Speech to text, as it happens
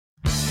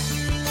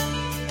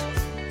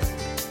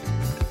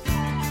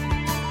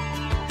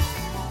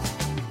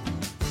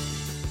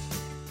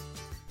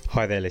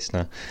Hi there,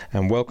 listener,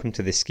 and welcome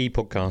to this ski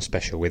podcast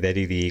special with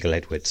Eddie the Eagle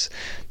Edwards.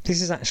 This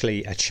is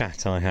actually a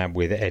chat I had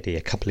with Eddie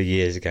a couple of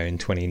years ago in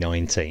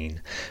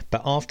 2019,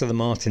 but after the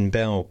Martin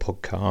Bell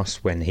podcast,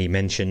 when he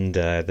mentioned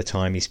the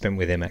time he spent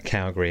with him at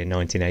Calgary in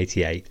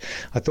 1988,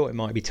 I thought it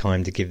might be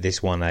time to give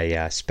this one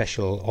a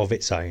special of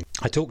its own.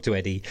 I talked to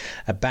Eddie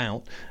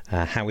about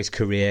how his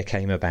career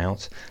came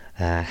about,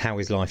 how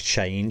his life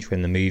changed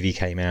when the movie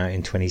came out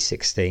in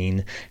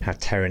 2016, how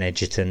Taron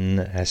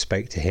Egerton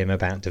spoke to him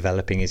about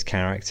developing his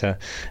character,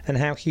 and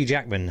how Hugh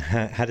Jackman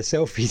had a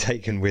selfie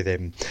taken with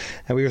him.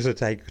 And we also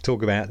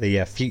talk about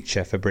the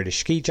future for British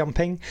ski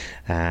jumping,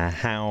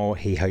 how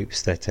he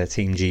hopes that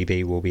Team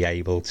GB will be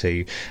able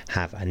to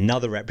have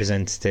another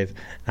representative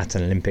at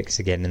an Olympics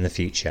again in the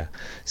future.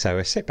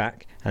 So sit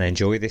back and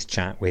enjoy this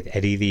chat with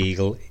Eddie the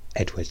Eagle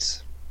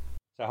Edwards.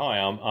 So hi,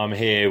 I'm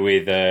here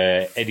with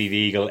Eddie the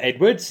Eagle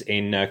Edwards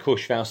in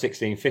Courchevel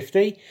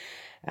 1650,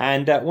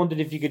 and wondered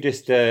if you could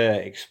just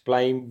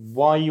explain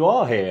why you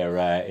are here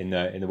in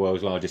the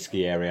world's largest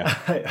ski area.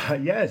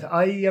 Yes,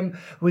 I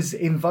was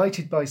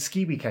invited by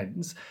Ski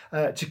Weekends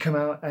to come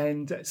out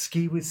and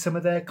ski with some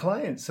of their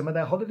clients, some of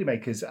their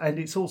holidaymakers, and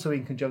it's also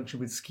in conjunction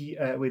with Ski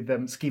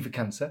for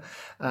Cancer,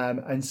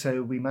 and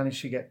so we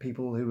managed to get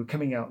people who were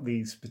coming out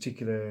these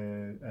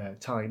particular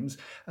times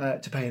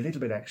to pay a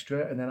little bit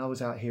extra, and then I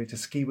was out here to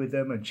ski with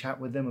them and chat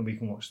with them, and we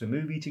can watch the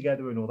movie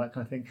together and all that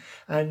kind of thing,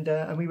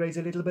 and we raise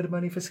a little bit of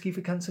money for Ski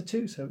for Cancer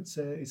too, so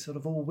it's sort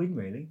of all win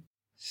really.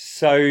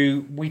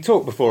 So we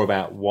talked before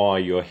about why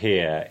you're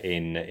here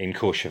in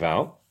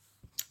Courchevel,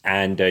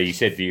 and you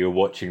said that you were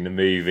watching the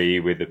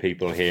movie with the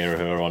people here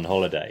who are on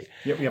holiday.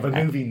 Yeah, we have a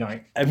movie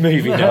night. A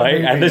movie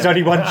night, and there's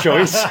only one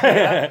choice.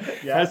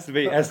 Has to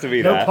be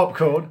no that.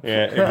 Popcorn.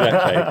 Yeah,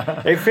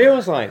 exactly. It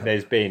feels like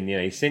there's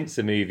been, since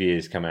the movie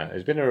has come out,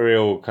 there's been a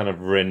real kind of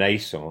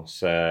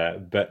renaissance,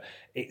 but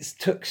it's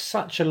took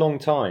such a long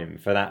time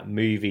for that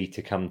movie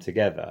to come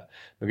together.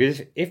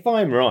 Because if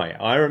I'm right,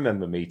 I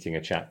remember meeting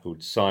a chap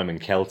called Simon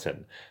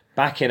Kelton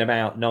back in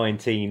about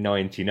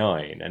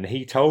 1999, and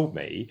he told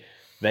me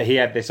that he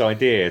had this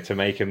idea to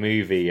make a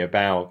movie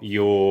about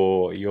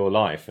your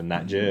life and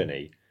that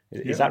journey.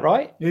 Is that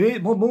right? It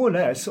is, more or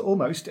less,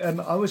 almost.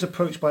 I was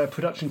approached by a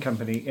production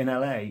company in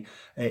LA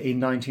in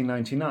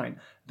 1999.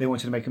 They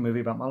wanted to make a movie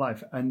about my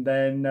life. And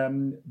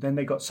then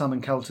they got Simon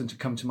Kelton to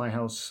come to my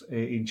house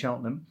in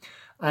Cheltenham.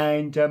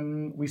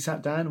 And we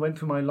sat down, went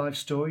through my life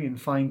story in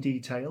fine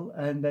detail,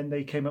 and then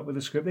they came up with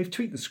a script. They've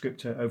tweaked the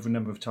script over a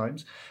number of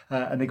times,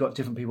 and they got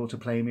different people to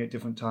play me at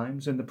different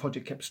times, and the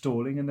project kept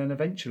stalling. And then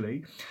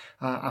eventually,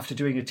 after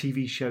doing a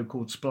TV show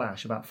called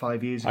Splash about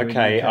 5 years ago.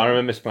 Okay, I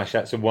remember Splash.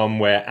 That's the one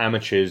where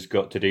amateurs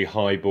got to do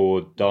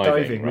highboard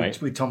diving,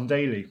 right? With Tom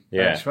Daly.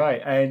 Yeah. That's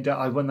right. And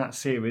I won that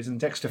series, and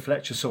Dexter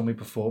Fletcher saw me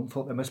perform,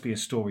 thought there must be a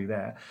story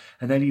there.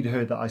 And then he'd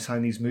heard that I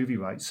signed these movie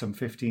rights some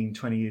 15,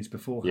 20 years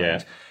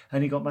beforehand. Yeah.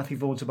 And he got Matthew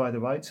Vaughan to buy the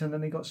rights, and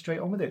then he got straight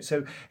on with it.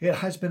 So it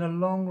has been a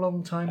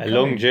long time A coming.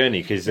 long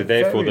journey, because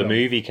therefore the long.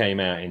 movie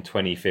came out in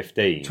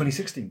 2015.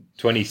 2016.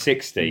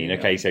 2016, Yeah.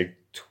 okay, so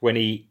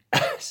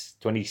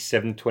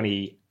 27,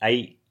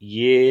 28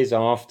 years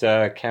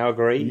after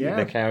Calgary,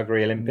 the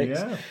Calgary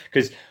Olympics. Yeah.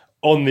 Because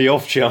on the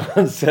off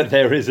chance that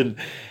there isn't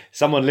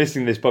someone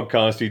listening to this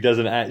podcast who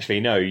doesn't actually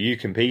know, you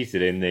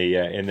competed in the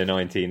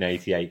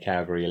 1988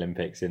 Calgary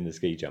Olympics in the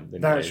ski jump,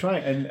 didn't you? That's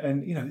right,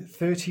 and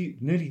 30,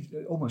 nearly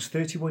almost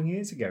 31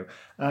 years ago,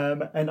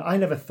 and I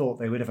never thought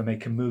they would ever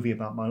make a movie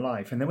about my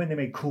life. And then when they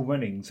made Cool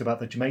Runnings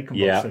about the Jamaican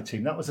bobsled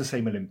team, that was the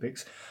same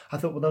Olympics. I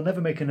thought, well, they'll never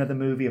make another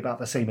movie about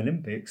the same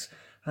Olympics.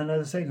 And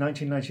as I say,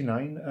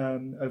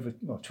 1999, over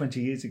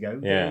 20 years ago,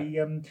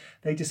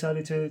 they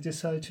decided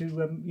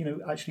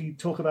to actually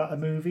talk about a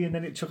movie, and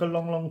then it took a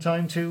long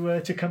time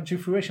to come to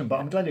fruition.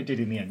 But I'm glad it did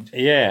in the end.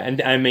 Yeah,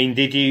 and I mean,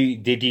 did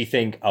you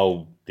think,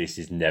 oh, this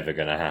is never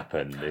going to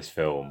happen, this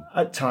film?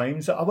 At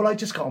times, well, I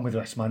just got on with the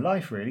rest of my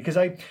life really, because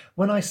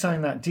when I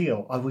signed that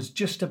deal, I was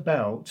just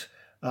about.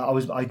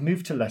 I'd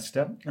moved to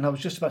Leicester, and I was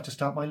just about to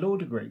start my law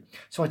degree.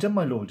 So I'd done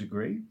my law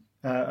degree.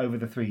 Over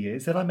the 3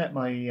 years. Then I met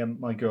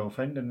my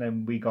girlfriend, and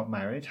then we got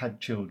married, had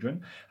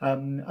children,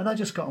 and I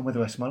just got on with the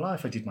rest of my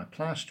life. I did my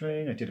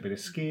plastering, I did a bit of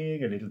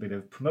skiing, a little bit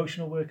of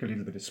promotional work, a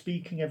little bit of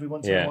speaking every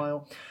once in a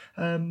while,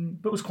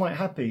 but was quite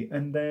happy.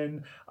 And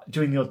then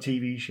doing the odd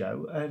TV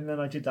show, and then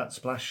I did that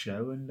Splash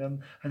show, and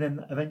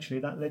then eventually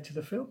that led to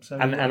the film. So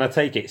and I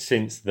take it,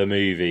 since the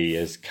movie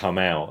has come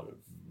out,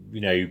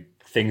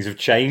 things have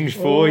changed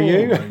for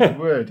you. Oh my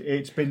word!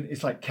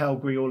 It's like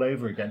Calgary all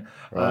over again.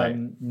 Right.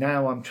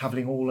 Now I'm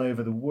traveling all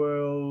over the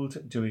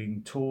world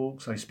doing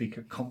talks. I speak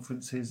at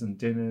conferences and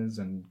dinners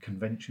and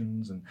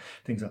conventions and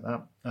things like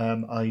that.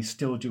 I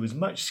still do as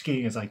much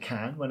skiing as I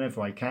can whenever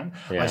I can.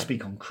 Yeah. I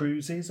speak on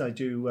cruises. I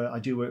do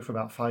work for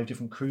about 5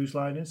 different cruise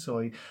liners.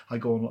 So I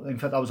go on. In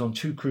fact, I was on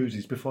 2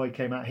 cruises before I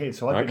came out here.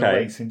 So I've been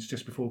away since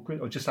just before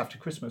or just after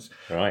Christmas.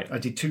 Right. I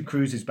did 2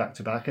 cruises back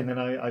to back, and then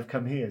I've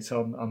come here.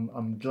 So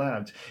I'm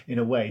glad in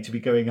a way to be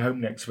going home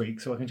next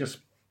week, so I can just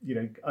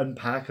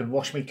unpack and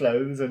wash my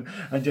clothes and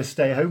just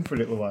stay home for a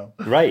little while.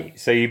 Great.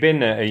 So you've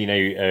been,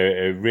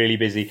 really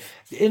busy.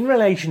 In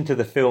relation to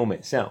the film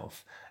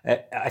itself,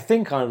 I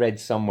think I read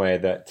somewhere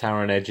that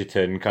Taron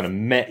Egerton kind of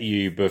met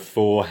you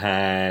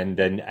beforehand,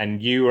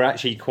 and you were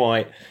actually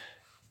quite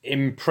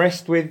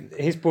impressed with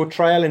his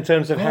portrayal in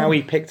terms of how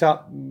he picked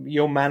up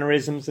your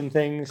mannerisms and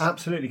things.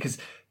 Absolutely, because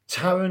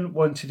Taron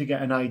wanted to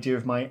get an idea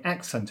of my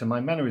accent and my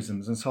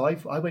mannerisms, and so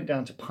I went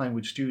down to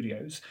Pinewood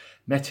Studios,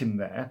 met him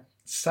there,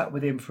 sat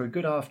with him for a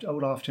good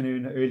old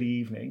afternoon, early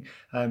evening,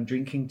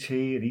 drinking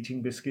tea and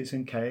eating biscuits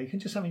and cake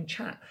and just having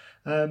chat.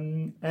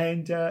 And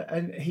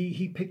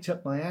he picked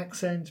up my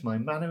accent, my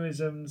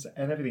mannerisms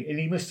and everything. And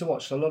he must have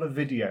watched a lot of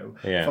video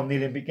from the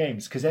Olympic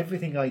Games, because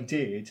everything I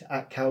did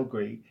at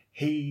Calgary,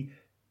 he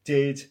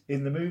did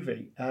in the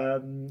movie.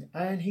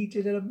 And he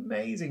did an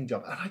amazing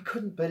job. And I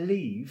couldn't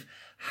believe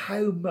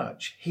how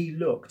much he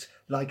looked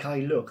like I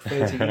looked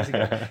 30 years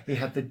ago. He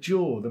had the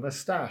jaw, the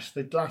moustache,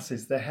 the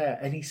glasses, the hair,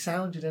 and he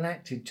sounded and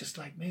acted just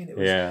like me. And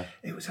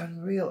it was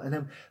unreal. And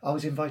then I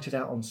was invited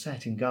out on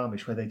set in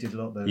Garmisch, where they did a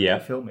lot of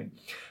the filming.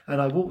 And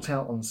I walked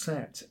out on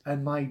set,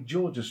 and my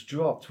jaw just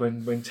dropped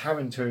when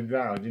Taron turned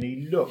around, and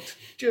he looked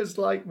just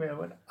like me. I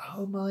went,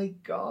 oh my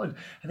God.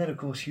 And then, of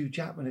course, Hugh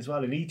Jackman as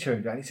well. And he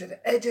turned around, he said,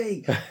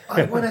 Eddie,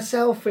 I want a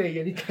selfie.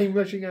 And he came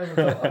rushing over and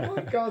thought, oh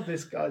my God,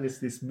 this guy,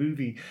 this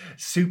movie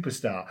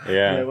superstar,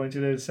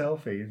 wanted a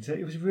selfie. And so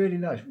it was really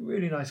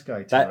nice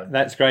guy.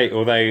 That's great.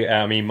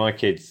 Although, my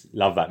kids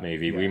love that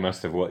movie. Yeah. We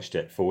must have watched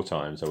it 4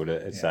 times, I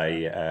would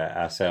say,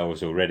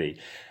 ourselves already.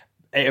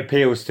 It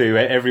appeals to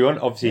everyone.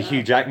 Obviously,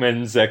 Hugh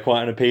Jackman's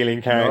quite an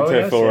appealing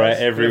character for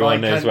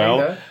everyone as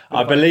well.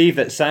 I believe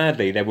that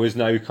sadly there was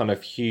no kind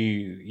of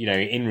Hugh,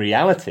 in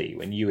reality,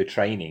 when you were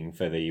training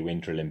for the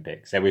Winter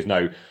Olympics, there was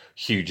no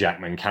Hugh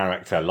Jackman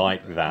character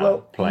like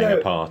that playing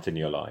a part in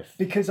your life.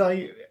 Because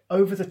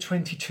over the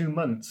 22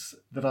 months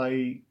that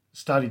I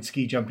started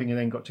ski jumping and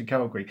then got to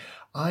Calgary,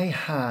 I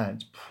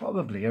had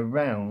probably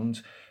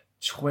around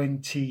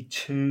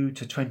 22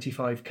 to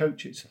 25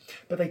 coaches,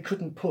 but they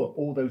couldn't put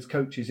all those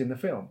coaches in the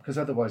film, because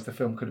otherwise the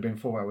film could have been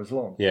 4 hours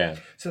long. Yeah.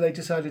 So they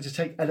decided to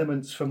take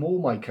elements from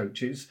all my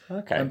coaches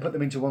and put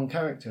them into one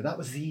character. That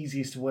was the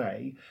easiest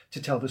way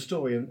to tell the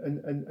story.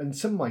 And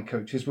some of my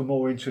coaches were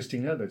more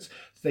interesting than others.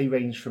 They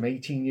ranged from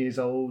 18 years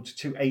old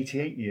to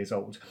 88 years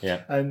old.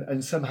 Yeah.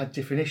 And some had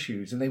different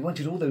issues, and they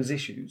wanted all those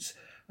issues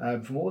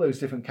from all those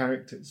different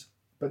characters.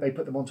 But they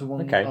put them onto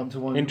one. Okay.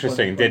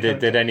 Interesting.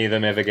 Did any of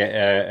them ever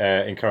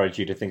get encourage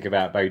you to think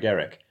about Bo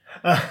Derek?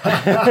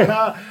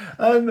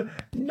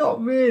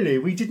 Not really.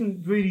 We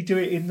didn't really do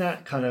it in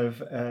that kind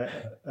of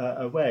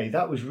a way.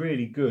 That was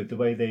really good, the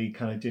way they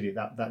kind of did it.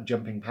 That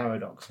jumping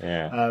paradox.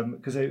 Yeah.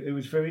 Because it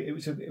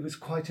was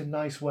quite a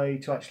nice way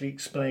to actually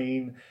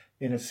explain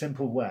in a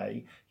simple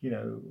way,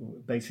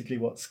 basically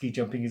what ski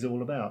jumping is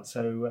all about.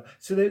 So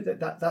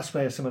that's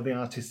where some of the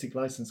artistic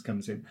license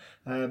comes in.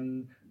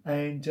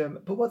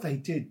 But what they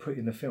did put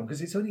in the film,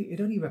 because it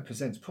only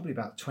represents probably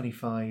about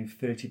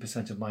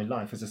 25-30% of my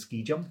life as a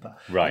ski jumper.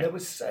 Right. And there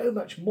was so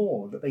much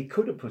more that they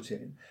could have put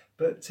in,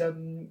 but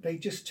they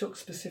just took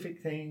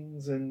specific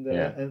things,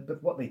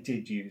 but what they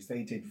did use,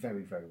 they did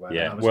very, very well.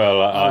 Yeah.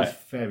 I was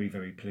very,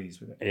 very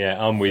pleased with it.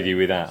 Yeah, I'm with you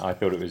with that. I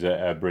thought it was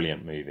a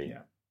brilliant movie.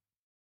 Yeah.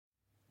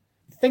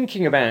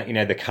 Thinking about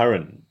the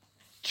current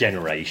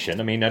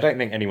generation, I don't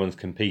think anyone's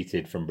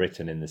competed from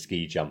Britain in the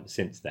ski jump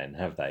since then,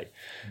 have they?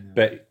 No.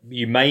 But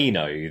you may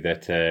know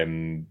that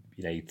Team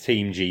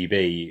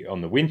GB on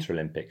the Winter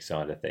Olympics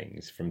side of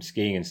things, from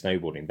skiing and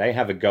snowboarding, they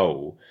have a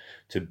goal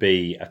to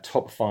be a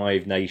top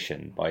 5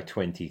 nation by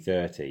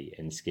 2030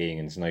 in skiing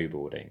and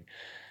snowboarding.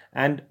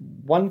 And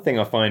one thing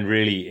I find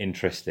really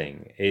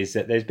interesting is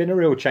that there's been a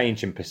real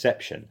change in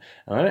perception.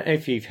 And I don't know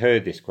if you've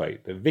heard this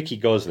quote, but Vicky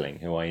Gosling,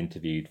 who I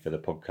interviewed for the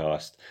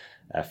podcast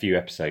a few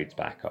episodes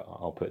back,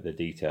 I'll put the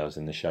details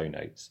in the show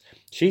notes.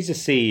 She's the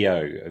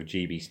CEO of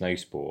GB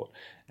Snowsport.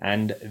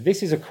 And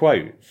this is a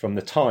quote from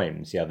the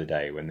Times the other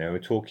day when they were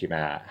talking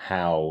about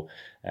how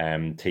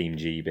Team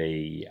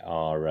GB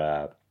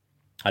are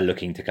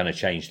looking to kind of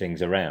change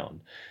things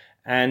around.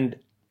 And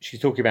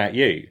she's talking about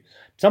you.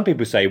 Some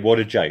people say, what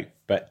a joke.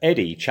 But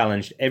Eddie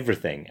challenged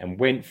everything and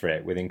went for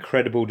it with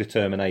incredible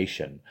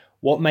determination.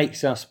 What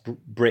makes us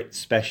Brits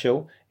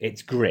special?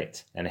 It's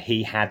grit. And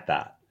he had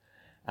that.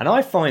 And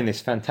I find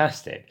this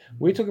fantastic.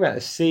 We're talking about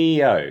the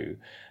CEO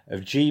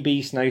of GB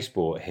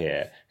Snowsport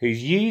here,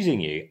 who's using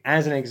you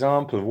as an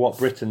example of what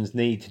Britons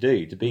need to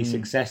do to be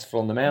successful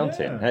on the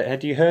mountain. Yeah.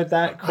 Had you heard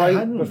that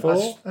quote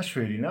before? That's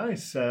really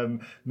nice.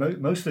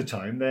 Most of the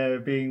time they're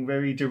being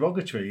very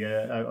derogatory.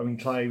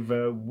 Clive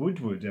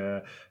Woodward,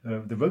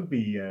 the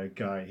rugby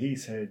guy, he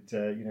said,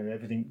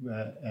 everything,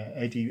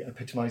 Eddie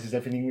epitomises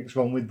everything that's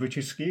wrong with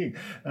British skiing.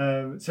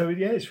 It's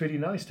really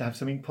nice to have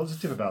something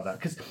positive about that,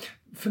 because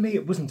for me,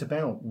 it wasn't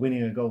about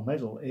winning a gold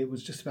medal. It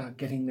was just about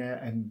getting there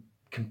and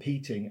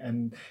competing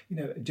and,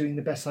 doing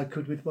the best I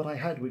could with what I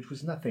had, which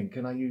was nothing.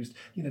 And I used,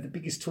 the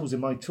biggest tools in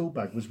my tool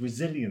bag was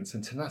resilience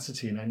and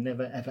tenacity, and I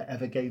never, ever,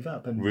 ever gave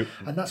up. And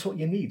that's what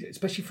you need,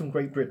 especially from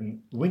Great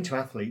Britain. Winter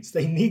athletes,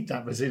 they need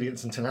that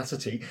resilience and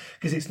tenacity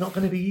because it's not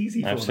going to be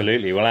easy for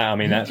Absolutely. them. Well, I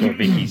mean, that's what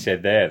Vicky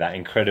said there, that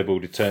incredible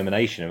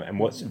determination. And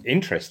what's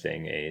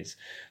interesting is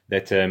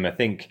that I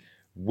think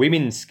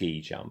women's ski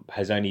jump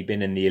has only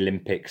been in the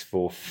Olympics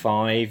for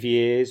 5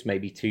 years,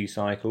 maybe 2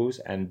 cycles,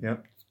 and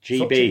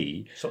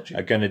GB Sochi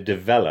are going to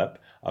develop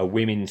a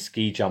women's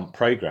ski jump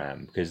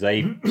program because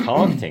they're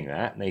targeting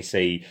that. And they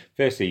see,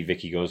 firstly,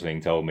 Vicky Gosling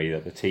told me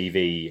that the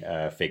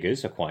TV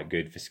figures are quite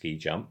good for ski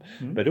jump,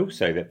 but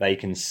also that they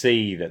can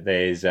see that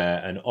there's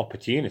an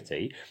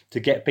opportunity to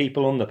get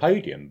people on the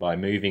podium by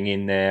moving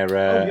in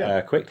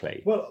there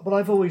quickly. Well,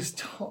 I've always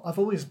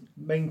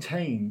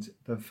maintained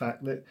the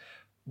fact that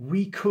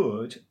we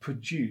could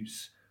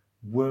produce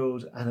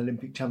world and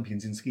Olympic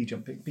champions in ski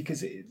jumping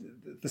because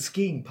the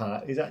skiing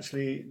part is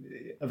actually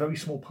a very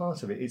small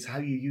part of it. It's how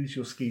you use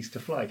your skis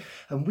to fly.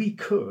 And we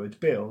could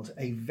build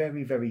a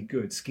very, very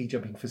good ski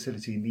jumping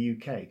facility in the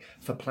UK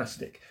for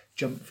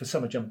for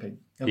summer jumping.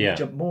 And we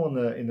jump more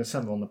in the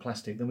summer on the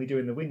plastic than we do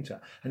in the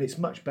winter. And it's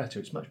much better.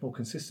 It's much more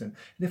consistent.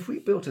 And if we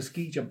built a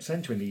ski jump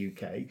centre in the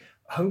UK,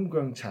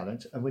 homegrown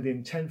talent, and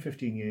within 10,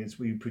 15 years,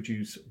 we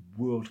produce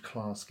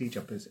world-class ski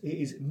jumpers. It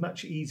is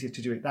much easier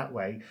to do it that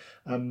way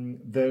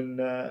than,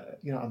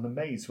 I'm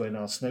amazed when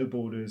our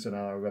snowboarders and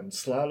our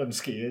slalom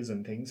skiers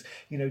and things,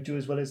 do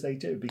as well as they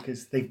do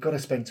because they've got to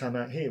spend time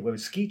out here.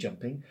 Whereas ski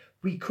jumping,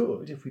 we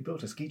could, if we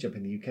built a ski jump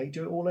in the UK,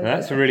 do it all over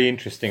That's there. a really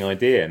interesting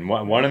idea. And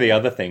one of the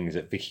other things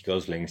that Vicky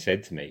Gosling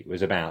said to me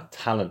was about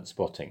talent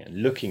spotting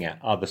and looking at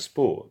other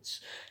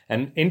sports.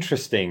 And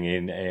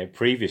interesting,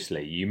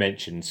 previously you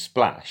mentioned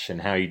splash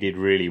and how you did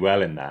really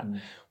well in that.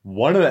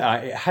 One of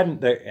it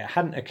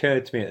hadn't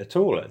occurred to me at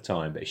all at the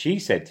time, but she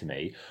said to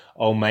me,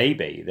 "Oh,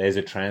 maybe there's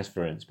a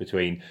transference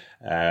between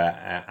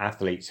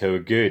athletes who are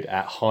good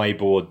at high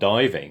board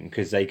diving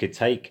because they could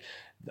take."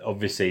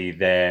 Obviously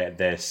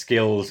their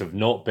skills of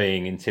not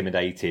being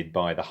intimidated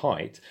by the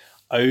height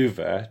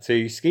over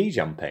to ski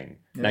jumping.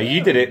 Now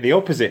you did it the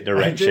opposite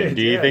direction.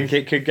 Do you think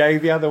it could go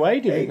the other way?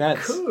 Do you think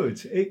that's...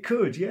 It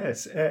could,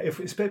 yes.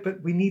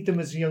 But we need them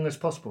as young as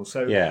possible.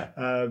 So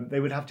they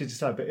would have to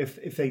decide. But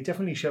if they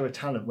definitely show a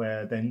talent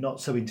where they're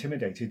not so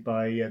intimidated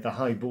by the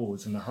high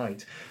boards and the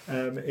height,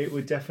 it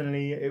would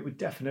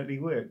definitely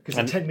work. Because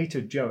a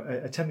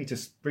 10-meter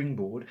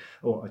springboard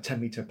or a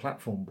 10-meter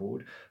platform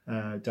board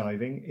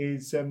diving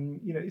is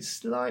it's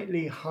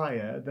slightly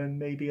higher than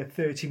maybe a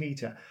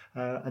 30-meter,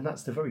 and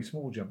that's the very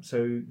small jump.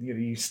 So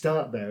you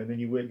start there and then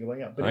you work your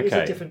way up, but it is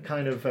a different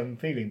kind of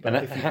feeling. But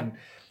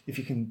if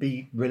you can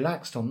be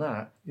relaxed on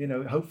that,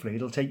 hopefully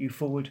it'll take you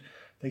forward.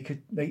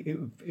 It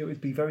would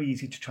be very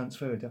easy to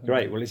transfer. Definitely.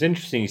 Great. Well, it's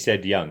interesting you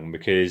said young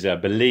because I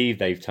believe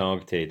they've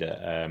targeted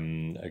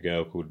a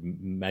girl called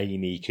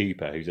Mamie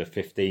Cooper, who's a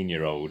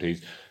 15-year-old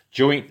who's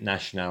joint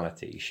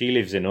nationality. She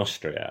lives in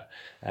Austria,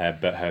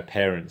 but her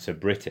parents are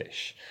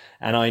British,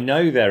 and I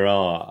know there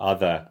are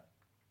other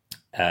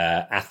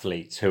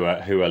athletes who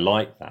are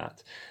like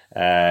that.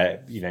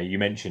 You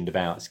mentioned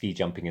about ski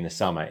jumping in the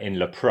summer in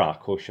Le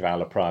Prat, Courchevel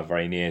Le Prat,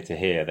 very near to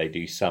here. They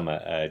do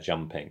summer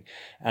jumping,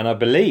 and I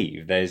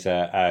believe there's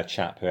a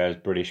chap who has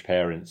British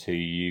parents who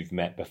you've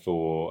met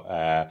before,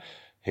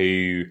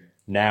 who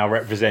now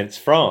represents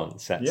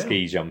France at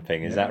ski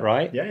jumping. Is that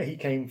right? Yeah, he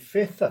came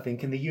 5th, I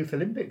think, in the Youth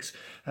Olympics.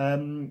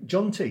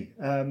 Jonty,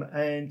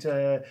 and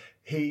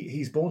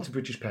he's born to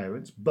British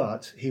parents,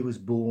 but he was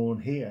born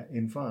here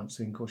in France,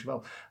 in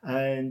Courchevel,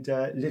 and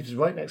lives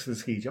right next to the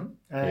ski jump.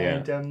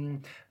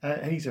 And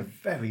he's a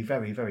very,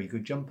 very, very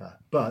good jumper.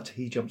 But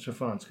he jumps for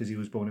France because he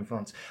was born in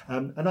France.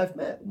 And I've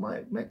met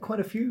quite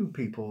a few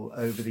people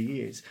over the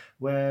years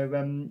where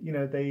they're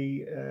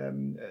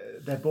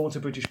born to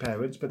British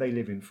parents, but they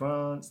live in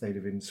France, they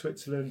live in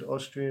Switzerland,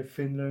 Austria,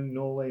 Finland,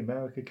 Norway,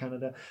 America,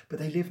 Canada, but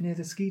they live near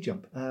the ski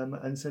jump,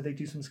 and so they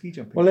do some ski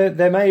jumping. Well,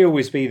 there may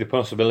always be the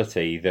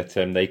possibility that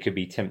they could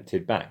be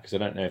tempted back, because I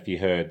don't know if you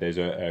heard, there's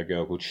a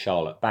girl called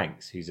Charlotte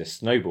Banks who's a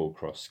snowboard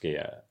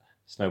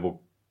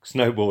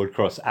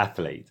cross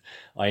athlete.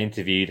 I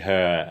interviewed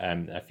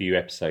her a few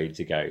episodes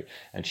ago,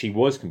 and she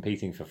was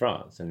competing for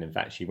France, and in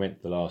fact she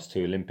went the last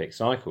 2 Olympic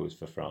cycles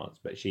for France,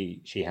 but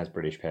she has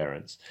British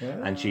parents,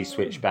 and she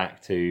switched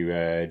back to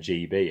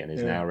GB and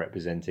is now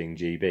representing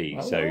GB.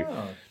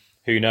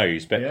 Who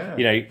knows? But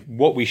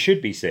what we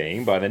should be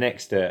seeing by the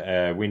next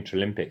Winter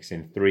Olympics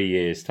in 3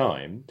 years'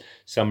 time,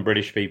 some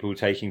British people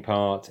taking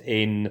part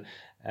in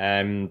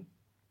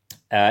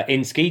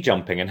ski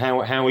jumping. And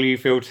how will you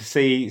feel to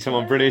see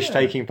someone British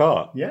taking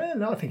part? Yeah,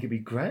 no, I think it'd be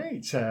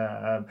great.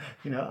 They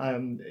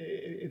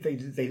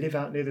live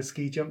out near the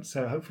ski jump,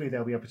 so hopefully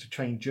they'll be able to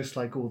train just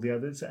like all the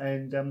others,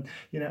 and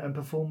and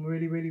perform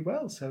really, really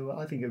well. So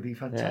I think it would be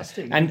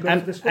fantastic.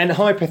 Yeah. And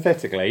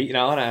hypothetically,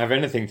 I don't have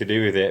anything to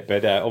do with it,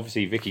 but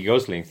obviously Vicky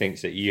Gosling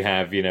thinks that you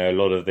have a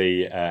lot of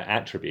the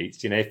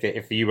attributes.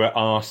 If you were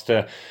asked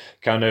to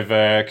kind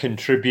of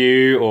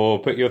contribute or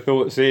put your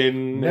thoughts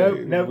in,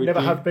 never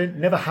have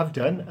done.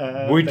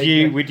 done.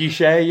 Would you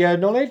share your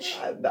knowledge?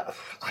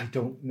 I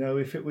don't know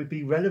if it would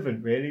be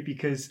relevant really,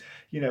 because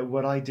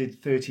what I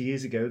did 30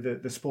 years ago,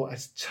 the sport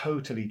has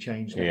totally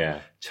changed now. Yeah.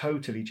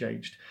 Totally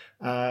changed.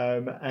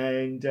 So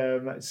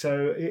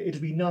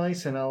it'll be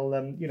nice, and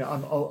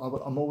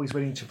I'm always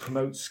willing to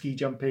promote ski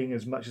jumping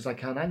as much as I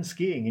can, and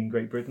skiing in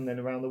Great Britain and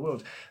around the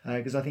world,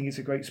 because I think it's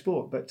a great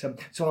sport. But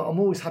so I'm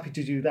always happy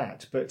to do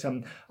that. But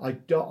I'm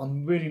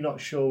really not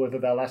sure whether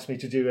they'll ask me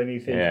to do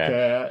anything,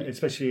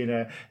 especially in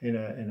a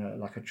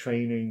like a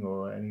training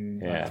or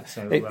anything. Yeah, like that.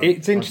 So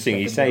it's interesting.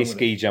 You say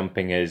ski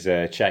jumping has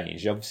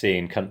changed. Obviously,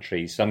 in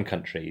some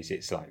countries,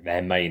 it's like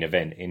their main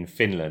event. In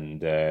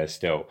Finland,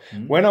 still.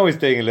 When I was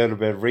doing a little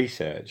bit of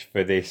research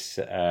for this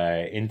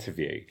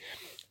interview,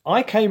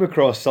 I came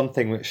across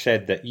something which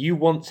said that you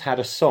once had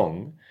a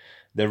song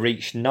that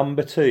reached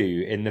number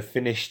 2 in the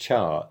Finnish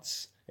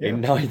charts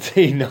in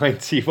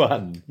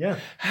 1991. Yeah.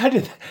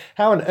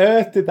 How on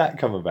earth did that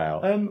come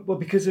about? Well,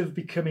 because of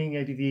becoming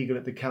Eddie the Eagle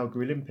at the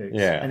Calgary Olympics.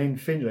 Yeah. And in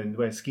Finland,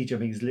 where ski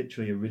jumping is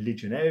literally a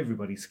religion,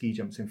 everybody ski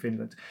jumps in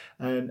Finland.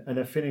 And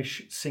a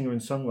Finnish singer and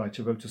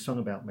songwriter wrote a song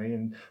about me,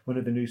 and one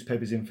of the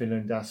newspapers in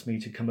Finland asked me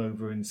to come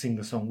over and sing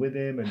the song with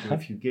him and do a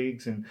few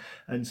gigs. And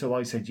so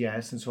I said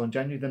yes. And so on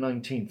January the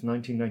 19th,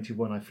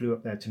 1991, I flew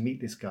up there to meet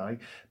this guy.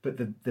 But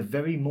the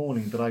very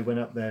morning that I went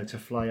up there to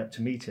fly up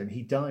to meet him,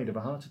 he died of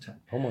a heart attack.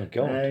 Oh my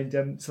God.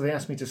 And so they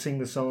asked me to sing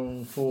the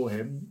song for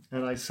him,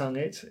 and I sung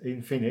it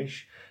in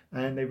Finnish,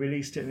 and they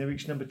released it, and they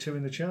reached number 2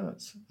 in the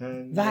charts.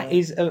 And that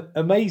is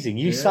amazing.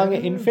 You sung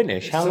it in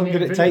Finnish. How long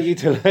did it Finnish. take you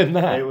to learn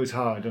that? It was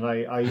hard, and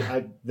I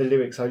had the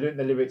lyrics. I learned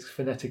the lyrics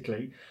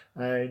phonetically,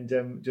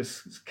 and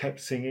just kept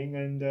singing,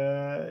 and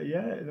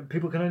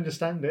people can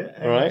understand it.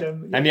 And, right.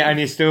 And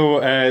you're still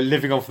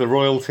living off the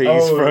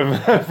royalties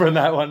from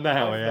that one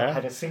now. I've not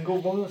had a single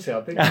royalty.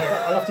 I think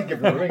I'll have to give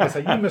them a ring and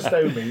say, you must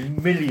owe me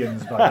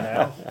millions by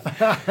now.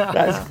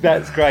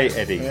 That's great,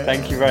 Eddie. Yeah.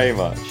 Thank you very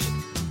much.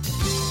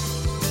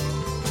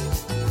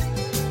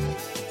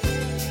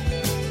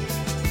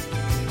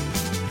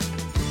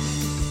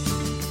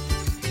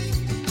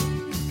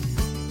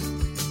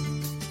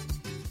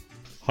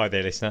 Hi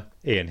there, listener.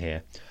 Ian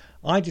here.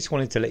 I just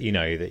wanted to let you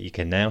know that you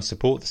can now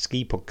support the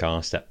Ski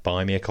Podcast at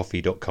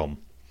buymeacoffee.com.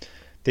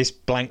 This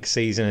blank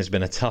season has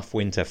been a tough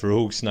winter for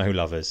all snow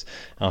lovers.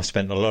 I've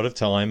spent a lot of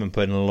time and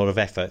put in a lot of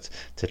effort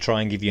to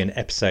try and give you an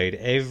episode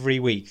every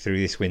week through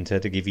this winter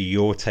to give you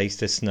your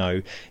taste of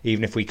snow,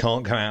 even if we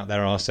can't go out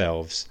there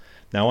ourselves.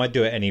 Now, I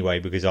do it anyway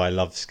because I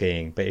love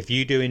skiing, but if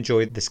you do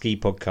enjoy the Ski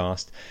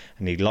Podcast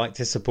and you'd like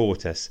to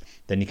support us,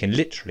 then you can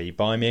literally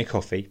buy me a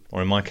coffee,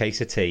 or in my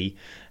case a tea,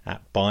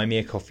 at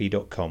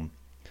buymeacoffee.com.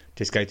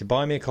 Just go to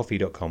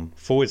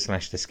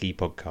buymeacoffee.com/the Ski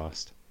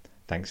Podcast.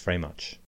 Thanks very much.